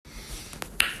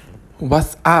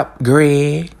What's up,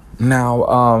 Greg? Now,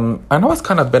 I know it's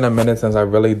kind of been a minute since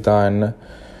I've really done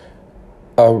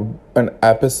an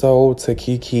episode to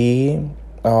Kiki.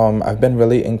 I've been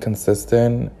really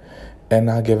inconsistent and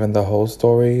not giving the whole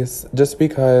stories just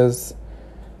because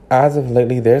as of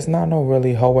lately, there's not no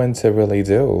really hoeing to really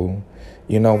do.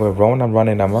 With Rona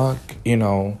running amok,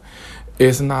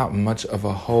 it's not much of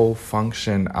a whole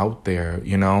function out there,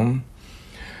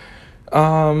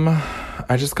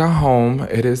 I just got home.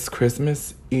 It is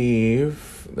Christmas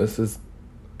Eve.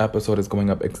 Episode is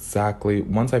going up exactly.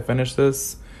 Once I finish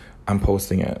this, I'm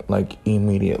posting it,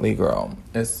 immediately, girl.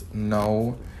 It's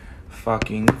no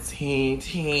fucking Miss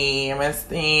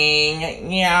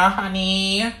Thing. Yeah,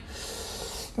 honey.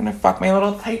 Gonna fuck my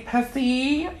little tight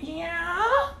pussy.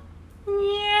 Yeah.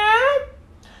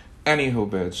 Anywho,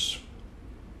 bitch.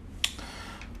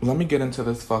 Let me get into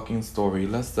this fucking story.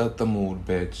 Let's set the mood,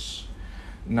 bitch.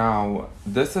 Now,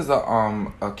 this is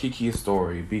a Kiki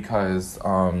story because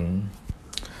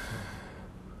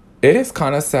it is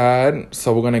kind of sad,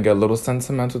 so we're gonna get a little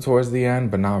sentimental towards the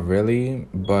end, but not really.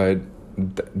 But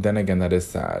then again, that is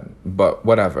sad. But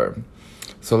whatever.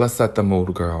 So let's set the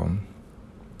mood, girl.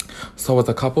 So it was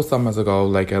a couple summers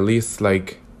ago, at least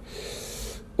I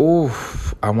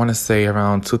want to say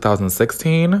around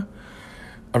 2016.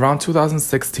 Around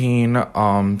 2016,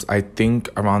 I think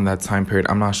around that time period,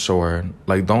 I'm not sure.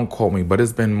 Don't quote me, but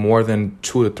it's been more than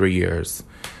 2 to 3 years.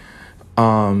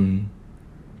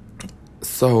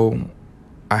 So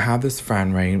I have this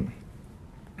friend, right?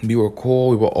 We were cool.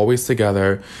 We were always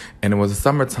together. And it was the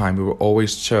summertime. We were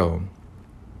always chill.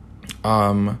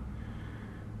 At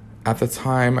the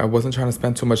time, I wasn't trying to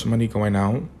spend too much money going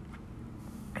out.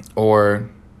 Or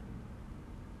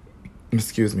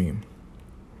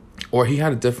he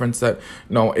had a different set.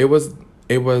 No, it was,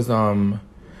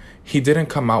 he didn't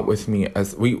come out with me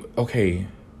okay,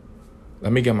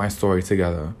 let me get my story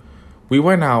together. We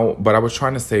went out, but I was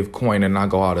trying to save coin and not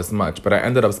go out as much, but I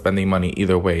ended up spending money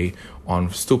either way on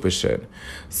stupid shit.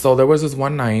 So there was this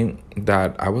one night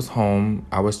that I was home,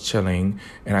 I was chilling,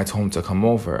 and I told him to come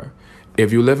over.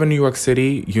 If you live in New York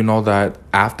City, you know that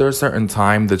after a certain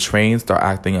time, the trains start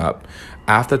acting up.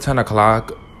 After 10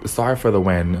 o'clock, sorry for the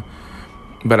wind,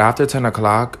 but after 10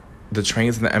 o'clock, the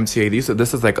trains and the MTA,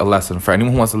 this is a lesson for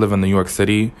anyone who wants to live in New York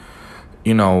City.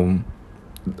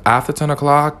 After 10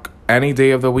 o'clock, any day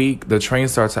of the week, the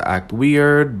trains start to act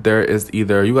weird. There is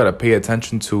either, you got to pay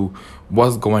attention to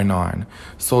what's going on.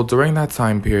 So during that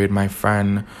time period, my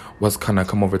friend was going to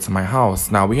come over to my house.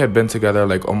 Now, we had been together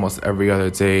almost every other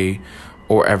day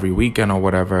or every weekend or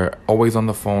whatever, always on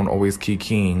the phone, always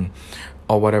kikiing,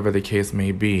 or whatever the case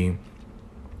may be.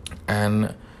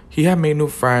 And he had made new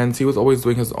friends. He was always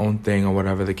doing his own thing or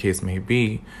whatever the case may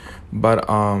be. But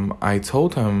I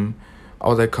told him, I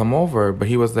was like, come over. But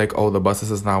he was like, oh, the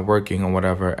buses is not working or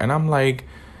whatever. And I'm like,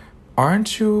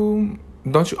 aren't you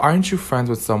friends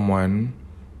with someone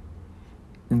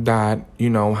that,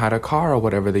 had a car or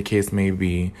whatever the case may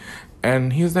be?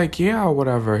 And he's like, yeah, or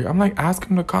whatever. I'm like, ask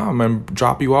him to come and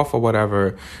drop you off or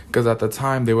whatever. Because at the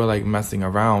time, they were messing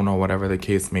around or whatever the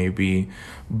case may be.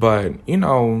 But,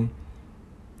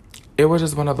 it was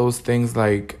just one of those things,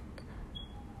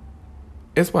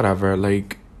 it's whatever,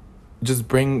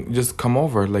 just come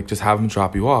over, just have him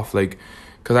drop you off,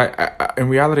 because I in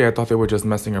reality, I thought they were just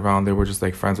messing around, they were just,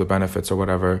 friends with benefits or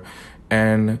whatever,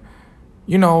 and,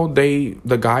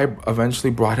 the guy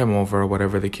eventually brought him over or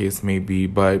whatever the case may be,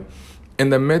 but in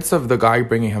the midst of the guy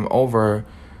bringing him over,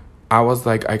 I was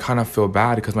I kind of feel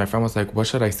bad, because my friend was like, what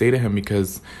should I say to him,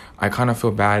 because I kind of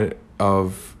feel bad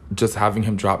of just having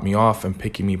him drop me off and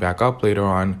picking me back up later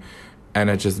on, and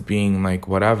it just being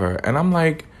whatever. And I'm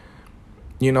like,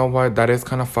 you know what, that is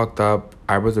kind of fucked up.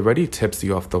 I was already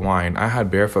tipsy off the wine. I had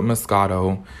Barefoot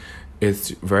Moscato.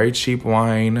 It's very cheap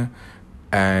wine,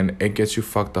 and it gets you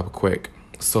fucked up quick.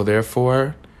 So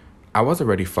therefore, I was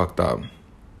already fucked up.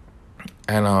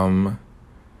 And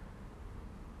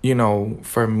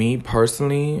for me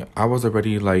personally, I was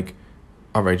already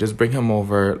all right, just bring him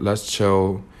over, let's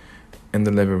chill in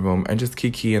the living room and just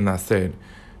kiki, and that's it.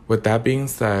 With that being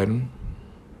said,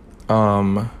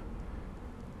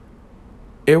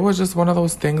 it was just one of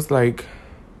those things, I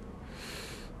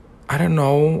don't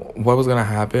know what was gonna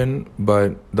happen,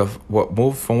 but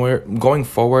going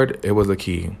forward, it was a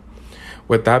key.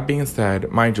 With that being said,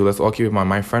 mind you, let's all keep in mind,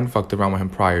 my friend fucked around with him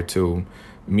prior to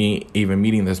me even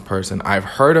meeting this person. I've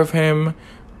heard of him.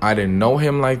 I didn't know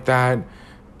him like that.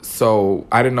 So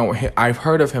I didn't know him. I've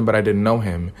heard of him, but I didn't know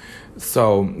him.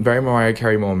 So very Mariah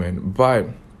Carey moment. But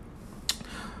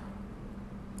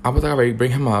I was like, all right,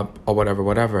 bring him up or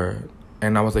whatever.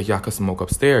 And I was like, y'all could smoke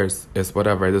upstairs. It's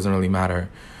whatever. It doesn't really matter.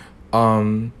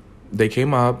 they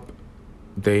came up.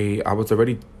 I was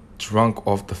already drunk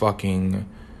off the fucking,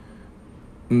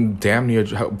 damn near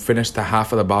finished the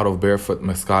half of the bottle of Barefoot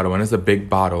Moscato, and it's a big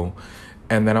bottle.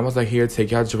 And then I was like, here,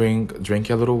 take your drink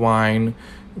your little wine,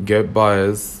 get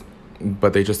buzz.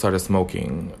 But they just started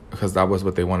smoking because that was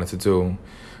what they wanted to do.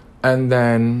 And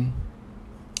then,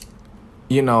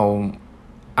 you know,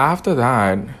 after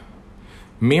that,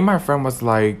 me and my friend was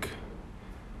like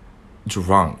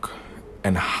drunk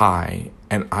and high,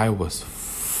 and I was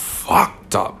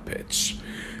fucked up, bitch.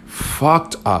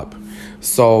 Fucked up.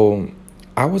 So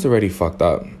I was already fucked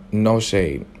up. No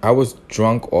shade. I was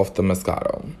drunk off the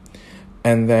Moscato.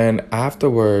 And then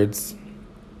afterwards,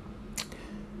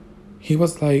 he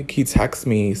was like, he texted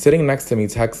me, sitting next to me,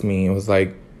 texted me, and was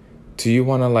like, do you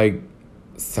want to, like,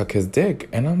 suck his dick?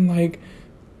 And I'm like,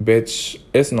 bitch,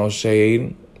 it's no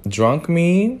shade. Drunk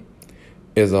me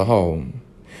is a hoe.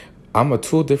 I'm a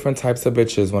two different types of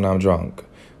bitches when I'm drunk.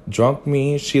 Drunk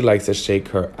me, she likes to shake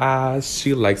her ass.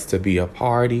 She likes to be a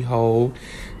party hoe.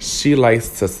 She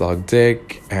likes to suck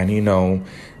dick and, you know,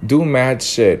 do mad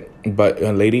shit. But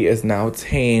a lady is now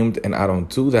tamed, and I don't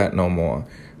do that no more.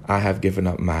 I have given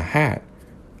up my hat.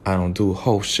 I don't do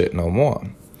hoe shit no more.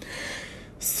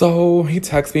 So he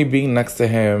texted me being next to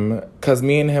him, because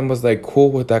me and him was like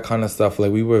cool with that kind of stuff.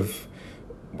 Like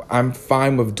I'm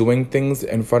fine with doing things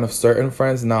in front of certain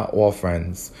friends, not all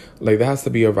friends. Like there has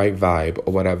to be a right vibe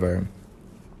or whatever.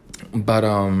 But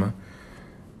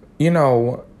you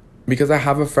know, because I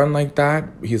have a friend like that,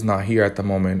 he's not here at the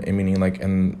moment, meaning like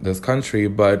in this country,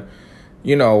 but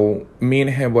you know, me and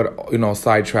him would, you know,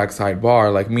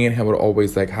 sidebar, like me and him would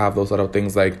always like have those little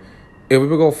things. Like if we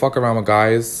would go fuck around with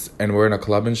guys and we're in a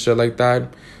club and shit like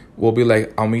that, we'll be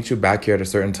like, I'll meet you back here at a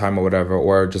certain time or whatever,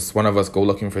 or just one of us go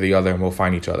looking for the other and we'll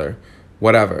find each other,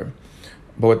 whatever.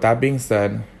 But with that being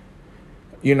said,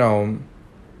 you know,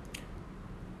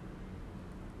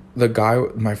 the guy,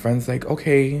 my friend's like,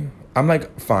 okay. I'm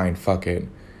like, fine, fuck it.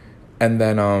 And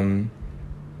then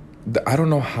I don't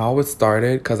know how it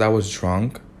started because I was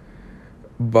drunk,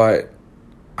 but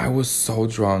I was so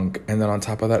drunk. And then on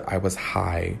top of that, I was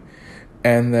high.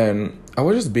 And then I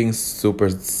was just being super,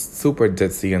 super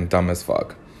ditzy and dumb as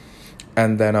fuck.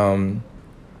 And then on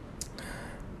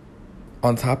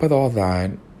top of all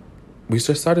that, we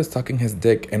just started sucking his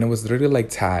dick, and it was literally like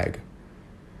tag.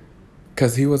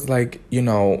 Because he was like, you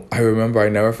know, I remember, I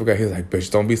never forget, he was like,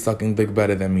 bitch, don't be sucking dick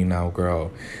better than me now,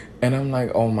 girl. And I'm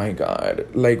like, oh my God,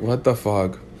 like, what the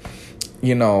fuck?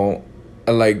 You know,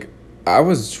 like, I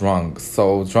was drunk.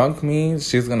 So drunk me,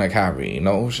 she's gonna carry,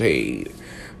 no shade.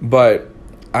 But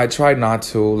I tried not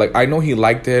to. Like, I know he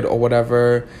liked it or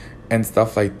whatever and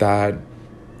stuff like that.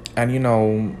 And, you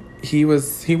know, he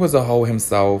was a hoe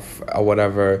himself or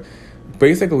whatever.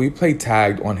 Basically, we played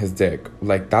tagged on his dick.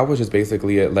 Like, that was just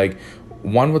basically it. Like,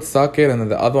 one would suck it, and then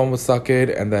the other one would suck it,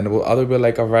 and then the other would be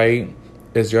like, all right,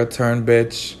 it's your turn,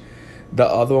 bitch. The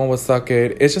other one would suck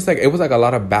it. It's just like, it was like a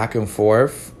lot of back and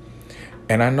forth.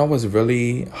 And I know it was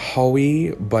really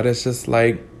hoey, but it's just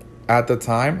like, at the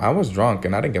time, I was drunk,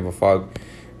 and I didn't give a fuck.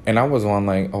 And I was on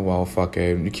like, oh, well, fuck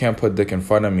it. You can't put dick in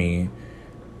front of me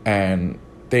and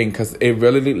thing. Because it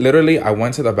really, literally, I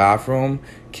went to the bathroom,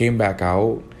 came back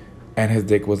out, and his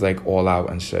dick was like all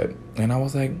out and shit. And I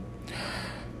was like,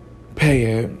 pay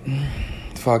it.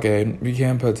 Fuck it. You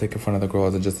can't put dick in front of the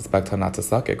girls and just expect her not to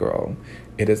suck it, girl.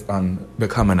 It is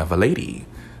unbecoming of a lady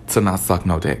to not suck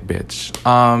no dick, bitch.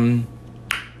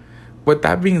 With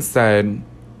that being said,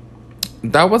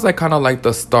 that was like kind of like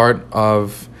the start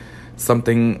of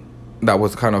something that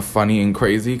was kind of funny and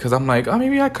crazy, because I'm like, oh,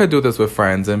 maybe I could do this with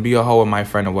friends and be a hoe with my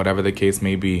friend or whatever the case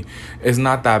may be. It's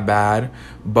not that bad,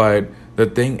 but the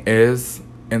thing is,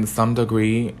 in some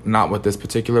degree, not with this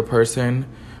particular person,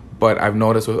 but I've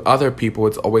noticed with other people,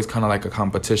 it's always kind of like a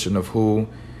competition of who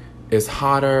is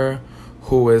hotter,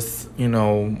 who is, you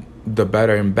know, the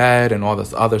better in bed and all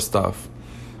this other stuff.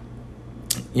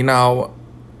 You know,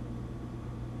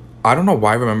 I don't know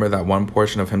why I remember that one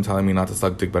portion of him telling me not to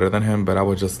suck dick better than him, but I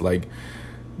was just like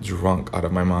drunk out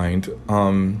of my mind.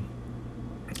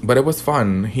 But it was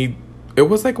fun. It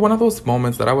was like one of those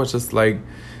moments that I was just like,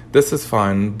 this is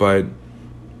fun, but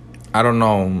I don't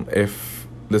know if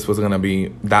this was going to be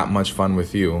that much fun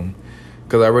with you.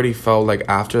 Because I already felt like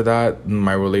after that,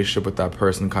 my relationship with that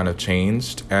person kind of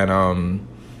changed. And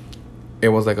it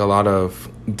was like a lot of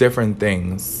different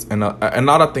things. And a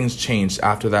lot of things changed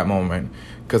after that moment.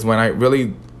 Because when I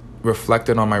really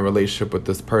reflected on my relationship with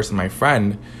this person, my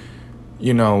friend,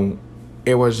 you know,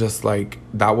 it was just like,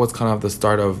 that was kind of the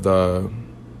start of the,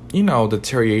 you know,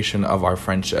 deterioration of our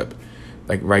friendship.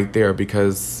 Like right there,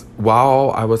 because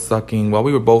while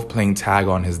we were both playing tag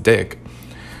on his dick,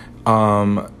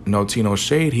 No tea, no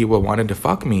shade, he would wanted to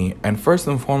fuck me. And first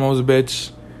and foremost,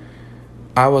 bitch,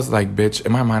 I was like, bitch,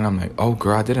 in my mind, I'm like, oh,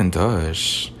 girl, I didn't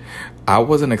dush. I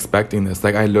wasn't expecting this.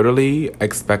 Like, I literally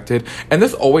expected, and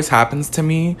this always happens to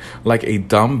me, like a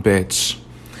dumb bitch.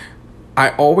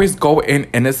 I always go in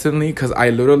innocently because I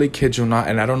literally kid you not,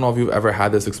 and I don't know if you've ever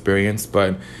had this experience,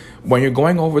 but when you're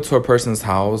going over to a person's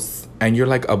house and you're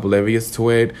like oblivious to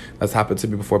it, that's happened to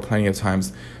me before plenty of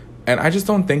times, and I just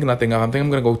don't think nothing of it. I'm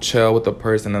thinking I'm gonna go chill with the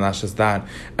person and that's just that.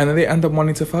 And then they end up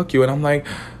wanting to fuck you, and I'm like,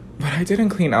 but I didn't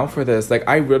clean out for this. Like,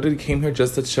 I really came here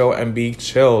just to chill and be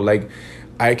chill. Like,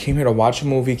 I came here to watch a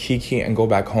movie, kiki, and go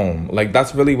back home. Like,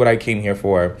 that's really what I came here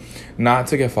for, not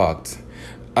to get fucked.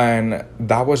 And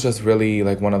that was just really,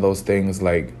 like, one of those things,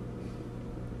 like,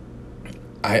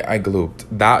 I glooped.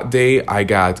 That day, I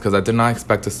gagged, because I did not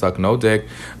expect to suck no dick.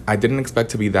 I didn't expect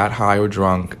to be that high or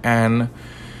drunk. And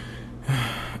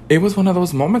it was one of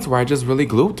those moments where I just really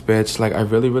glooped, bitch. Like, I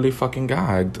really, really fucking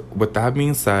gagged. With that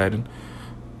being said,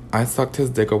 I sucked his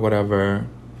dick or whatever.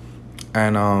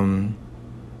 And,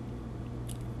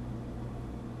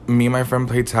 me and my friend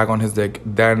played tag on his dick.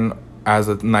 Then, as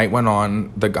the night went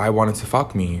on, the guy wanted to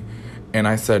fuck me. And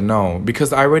I said no.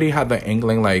 Because I already had the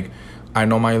inkling, like, I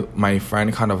know my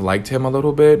friend kind of liked him a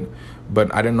little bit,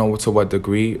 but I didn't know to what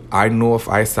degree. I knew if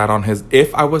I sat on his,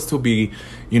 if I was to be,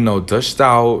 you know, dushed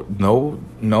out, no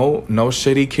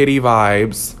shitty kitty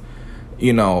vibes,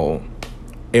 you know,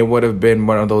 it would have been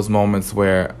one of those moments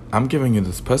where I'm giving you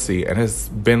this pussy, and it's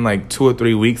been like 2 or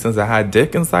 3 weeks since I had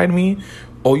dick inside me.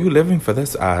 Oh, you living for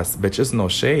this ass, bitch? It's no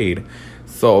shade.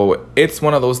 So it's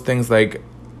one of those things, like,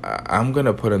 I'm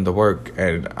gonna put in the work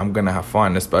and I'm gonna have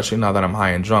fun, especially now that I'm high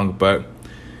and drunk. But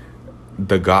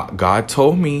the God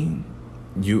told me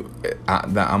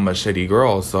that I'm a shitty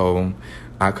girl, so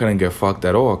I couldn't get fucked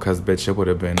at all, because bitch, it would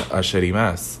have been a shitty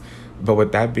mess. But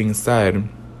with that being said,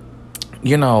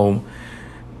 you know,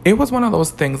 it was one of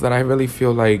those things that I really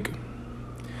feel like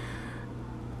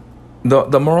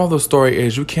the moral of the story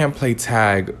is you can't play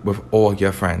tag with all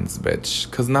your friends, bitch,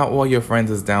 because not all your friends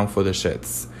is down for the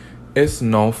shits. It's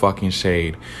no fucking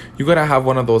shade. You gotta have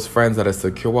one of those friends that is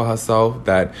secure with herself,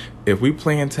 that if we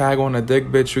playing tag on a dick,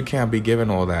 bitch, you can't be giving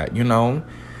all that, you know?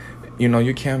 You know,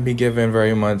 you can't be giving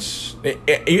very much.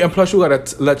 And plus, you gotta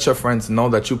let your friends know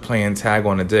that you playing tag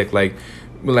on a dick. Like,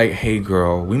 hey,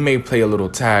 girl, we may play a little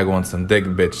tag on some dick,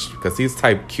 bitch, because he's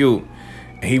type cute.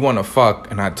 He wanna fuck,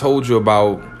 and I told him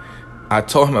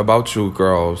about you,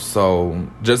 girl. So,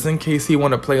 just in case he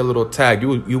wanna play a little tag,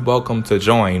 you welcome to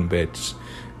join, bitch.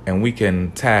 And we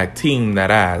can tag team that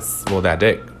ass, well, that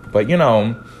dick. But, you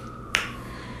know,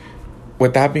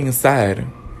 with that being said,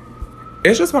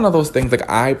 it's just one of those things, like,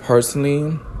 I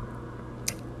personally,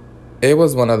 it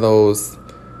was one of those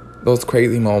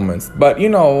crazy moments. But, you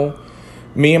know,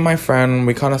 me and my friend,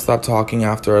 we kind of stopped talking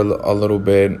after a little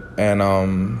bit.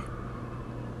 And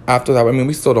after that, I mean,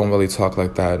 we still don't really talk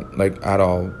like that, like, at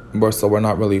all. We're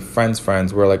not really friends.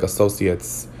 We're, like,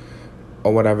 associates,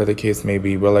 or whatever the case may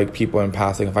be. We're like people in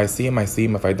passing. If I see him, I see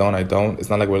him. If I don't, I don't. It's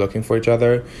not like we're looking for each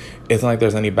other. It's not like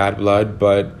there's any bad blood,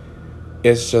 but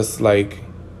it's just like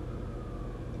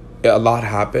a lot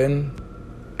happened,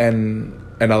 and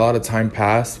a lot of time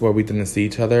passed where we didn't see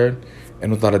each other,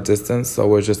 and with a lot of distance. So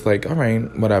we're just like, all right,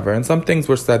 whatever. And some things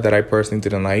were said that I personally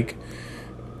didn't like.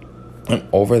 I'm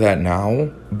over that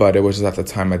now, but it was just at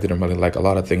the time I didn't really like a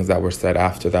lot of things that were said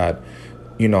after that.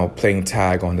 You know, playing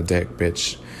tag on the dick,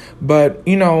 bitch. But,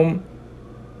 you know,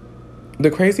 the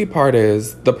crazy part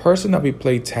is the person that we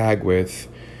played tag with,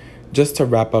 just to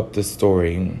wrap up the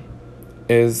story,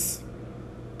 is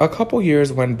a couple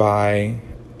years went by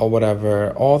or whatever,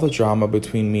 all the drama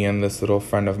between me and this little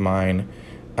friend of mine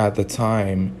at the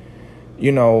time.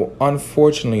 You know,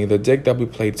 unfortunately, the dick that we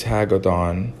played tag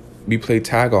on,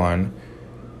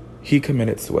 he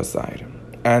committed suicide.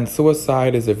 And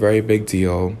suicide is a very big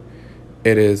deal.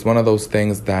 It is one of those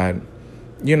things that,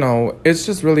 you know, it's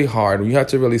just really hard. You have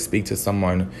to really speak to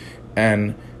someone,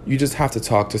 and you just have to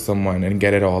talk to someone and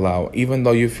get it all out. Even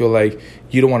though you feel like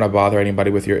you don't want to bother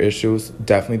anybody with your issues,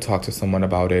 definitely talk to someone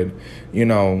about it. You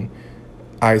know,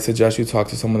 I suggest you talk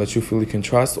to someone that you feel you can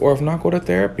trust, or if not, go to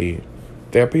therapy.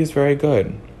 Therapy is very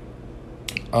good.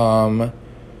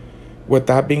 With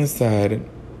that being said,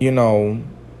 you know,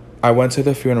 I went to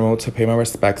the funeral to pay my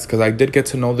respects, because I did get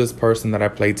to know this person that I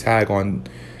played tag on.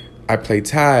 I played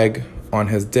tag on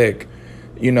his dick.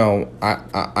 You know,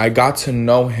 I got to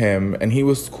know him, and he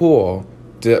was cool.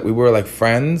 We were like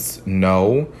friends?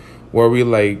 No. Were we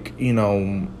like, you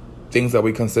know, things that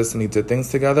we consistently did things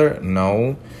together?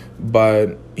 No.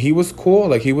 But he was cool.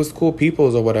 Like, he was cool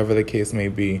peoples, or whatever the case may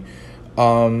be.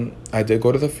 I did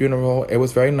go to the funeral. It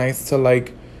was very nice to,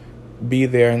 like, be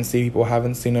there and see people I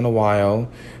haven't seen in a while.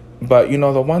 But, you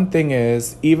know, the one thing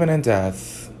is, even in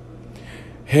death,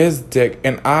 his dick,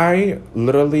 and I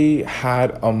literally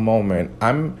had a moment.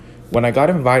 When I got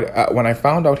invited, when I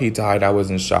found out he died, I was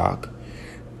in shock.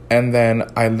 And then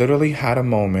I literally had a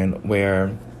moment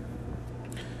where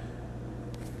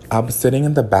I'm sitting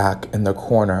in the back, in the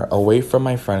corner, away from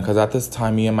my friend, because at this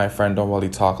time, me and my friend don't really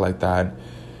talk like that.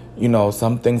 You know,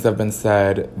 some things have been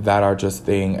said that are just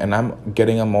thing, and I'm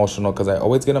getting emotional because I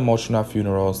always get emotional at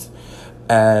funerals.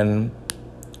 And,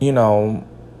 you know,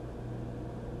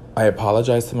 I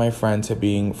apologize to my friend for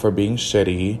being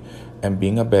shitty and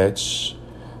being a bitch,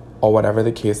 or whatever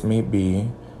the case may be.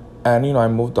 And, you know, I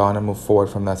moved on and moved forward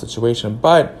from that situation.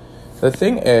 But the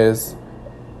thing is,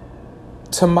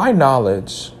 to my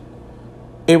knowledge,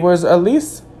 it was at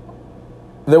least,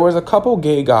 there was a couple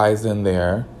gay guys in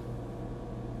there,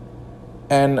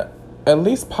 and at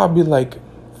least probably like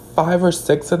 5 or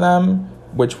 6 of them,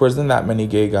 which wasn't that many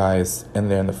gay guys in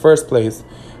there in the first place,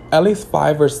 at least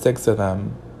 5 or 6 of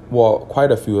them, well,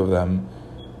 quite a few of them,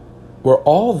 were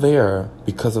all there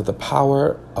because of the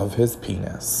power of his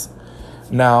penis.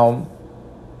 Now,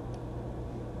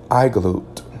 I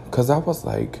glooped, because I was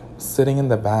like sitting in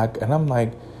the back, and I'm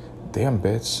like, damn,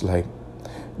 bitch, like,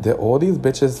 did all these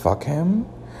bitches fuck him?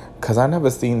 Because I never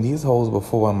seen these hoes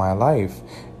before in my life.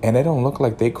 And they don't look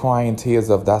like they crying tears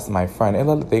of, that's my friend. It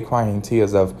look like they crying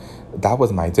tears of, that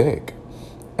was my dick.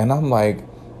 And I'm like,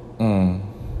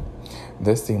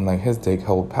 this seemed like his dick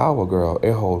hold power, girl.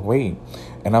 It hold weight.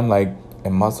 And I'm like,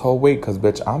 it must hold weight, because,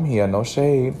 bitch, I'm here, no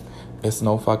shade. It's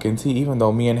no fucking tea. Even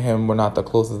though me and him were not the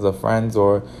closest of friends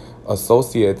or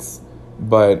associates.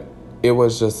 But it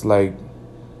was just like,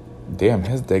 damn,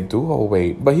 his dick do hold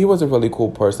weight. But he was a really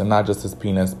cool person, not just his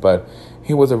penis, but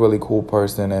he was a really cool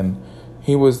person, and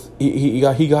he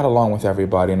got along with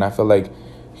everybody, and I feel like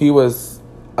he was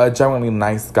a generally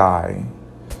nice guy,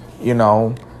 you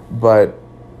know. But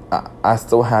I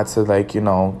still had to, like, you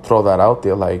know, throw that out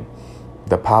there, like,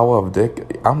 the power of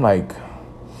dick. I'm like,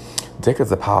 dick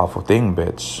is a powerful thing,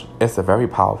 bitch. It's a very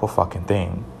powerful fucking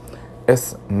thing.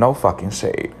 It's no fucking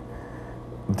shade.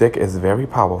 Dick is very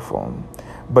powerful.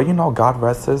 But, you know, God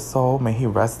rest his soul. May he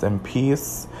rest in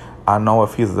peace. I know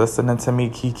if he's listening to me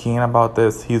kikiing about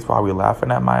this, he's probably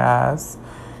laughing at my ass.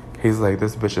 He's like,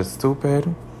 this bitch is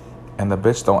stupid, and the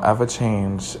bitch don't ever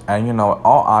change. And, you know, in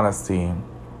all honesty,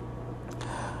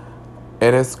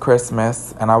 it is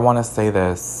Christmas, and I want to say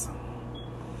this.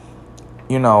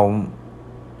 You know,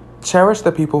 cherish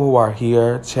the people who are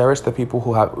here. Cherish the people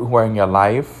who are in your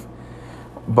life.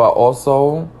 But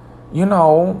also, you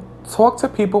know, talk to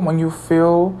people when you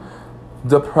feel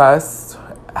depressed,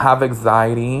 have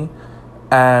anxiety,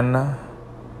 and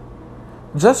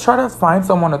just try to find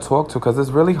someone to talk to, because it's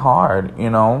really hard, you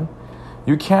know.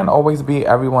 You can't always be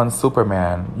everyone's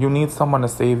Superman. You need someone to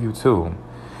save you too.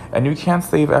 And you can't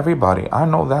save everybody. I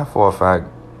know that for a fact.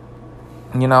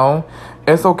 You know,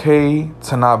 it's okay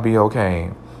to not be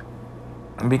okay,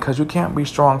 because you can't be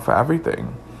strong for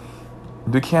everything.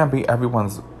 You can't be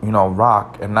everyone's, you know,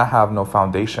 rock and not have no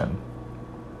foundation,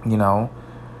 you know.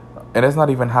 And it's not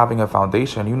even having a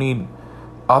foundation. You need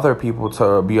other people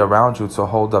to be around you to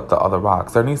hold up the other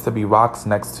rocks. There needs to be rocks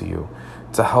next to you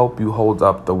to help you hold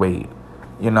up the weight,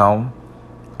 you know,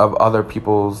 of other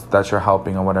people's that you're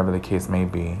helping, or whatever the case may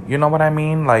be. You know what I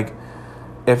mean? Like,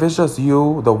 if it's just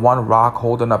you, the one rock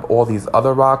holding up all these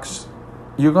other rocks,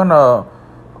 you're gonna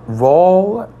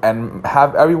roll and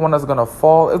have everyone that's gonna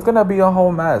fall. It's gonna be a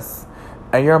whole mess,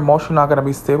 and your emotion not gonna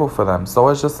be stable for them. So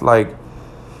it's just like,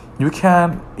 you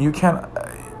can't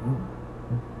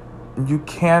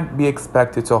be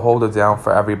expected to hold it down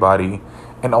for everybody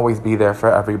and always be there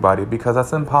for everybody, because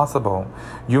that's impossible.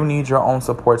 You need your own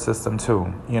support system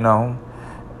too, you know.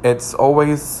 It's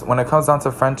always, when it comes down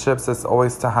to friendships, it's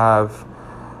always to have,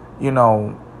 you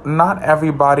know, not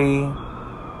everybody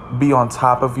be on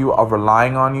top of you or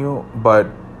relying on you, but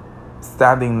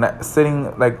sitting,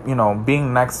 like, you know,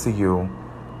 being next to you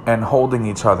and holding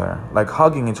each other, like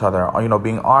hugging each other, or, you know,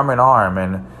 being arm in arm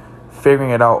and figuring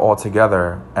it out all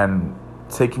together and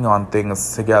taking on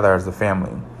things together as a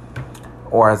family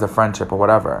or as a friendship or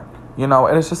whatever, you know.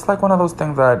 And it's just like one of those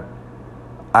things that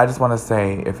I just want to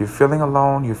say, if you're feeling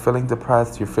alone, you're feeling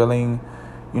depressed, you're feeling,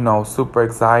 you know, super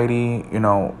anxiety, you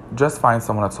know, just find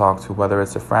someone to talk to, whether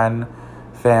it's a friend,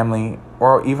 family,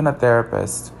 or even a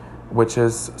therapist, which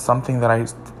is something that I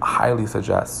highly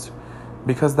suggest,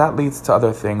 because that leads to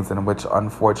other things, in which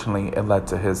unfortunately it led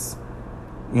to his,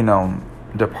 you know,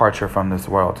 departure from this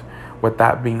world. With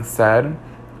that being said,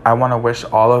 I want to wish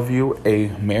all of you a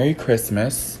Merry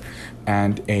Christmas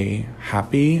and a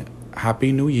Happy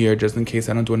Happy New Year, just in case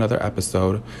I don't do another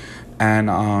episode.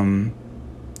 And,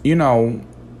 you know,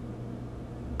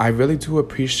 I really do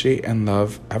appreciate and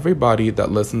love everybody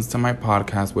that listens to my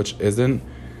podcast, which isn't,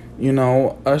 you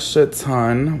know, a shit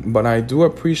ton, but I do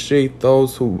appreciate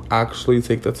those who actually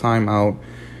take the time out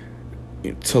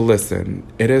to listen.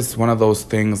 It is one of those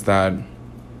things that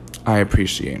I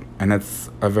appreciate, and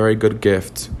it's a very good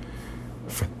gift.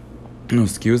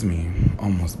 Excuse me,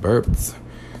 almost burped.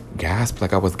 Gasped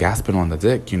like I was gasping on the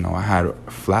dick. You know, I had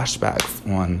flashbacks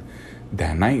on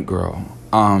that night, girl.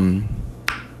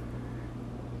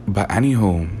 But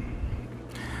anywho,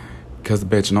 cause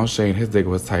bitch, no shade, his dick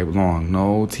was type long,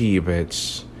 no tea,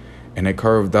 bitch, and it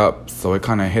curved up, so it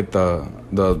kind of hit the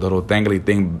little dangly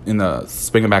thing in the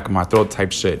springing back of my throat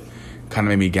type shit. Kind of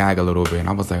made me gag a little bit, and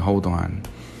I was like, hold on,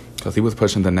 cause he was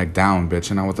pushing the neck down,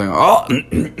 bitch, and I was like, oh,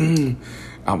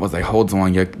 I was like, hold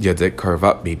on, your dick curve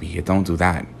up, baby, don't do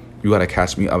that. You gotta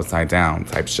catch me upside down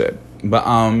type shit. But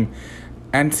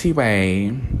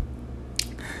anyway.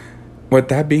 With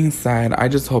that being said, I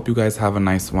just hope you guys have a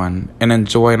nice one and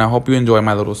enjoy. And I hope you enjoy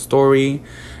my little story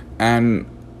and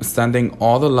sending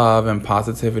all the love and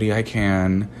positivity I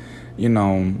can. You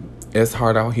know, it's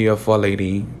hard out here for a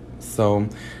lady. So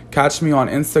catch me on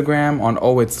Instagram on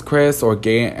Oh It's Chris or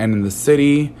Gay and in the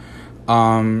City.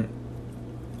 I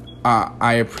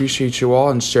appreciate you all,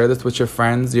 and share this with your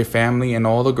friends, your family, and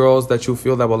all the girls that you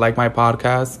feel that will like my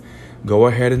podcast. Go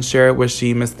ahead and share it with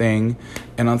She Miss Thing.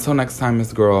 And until next time,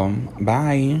 Miss Girl.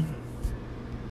 Bye.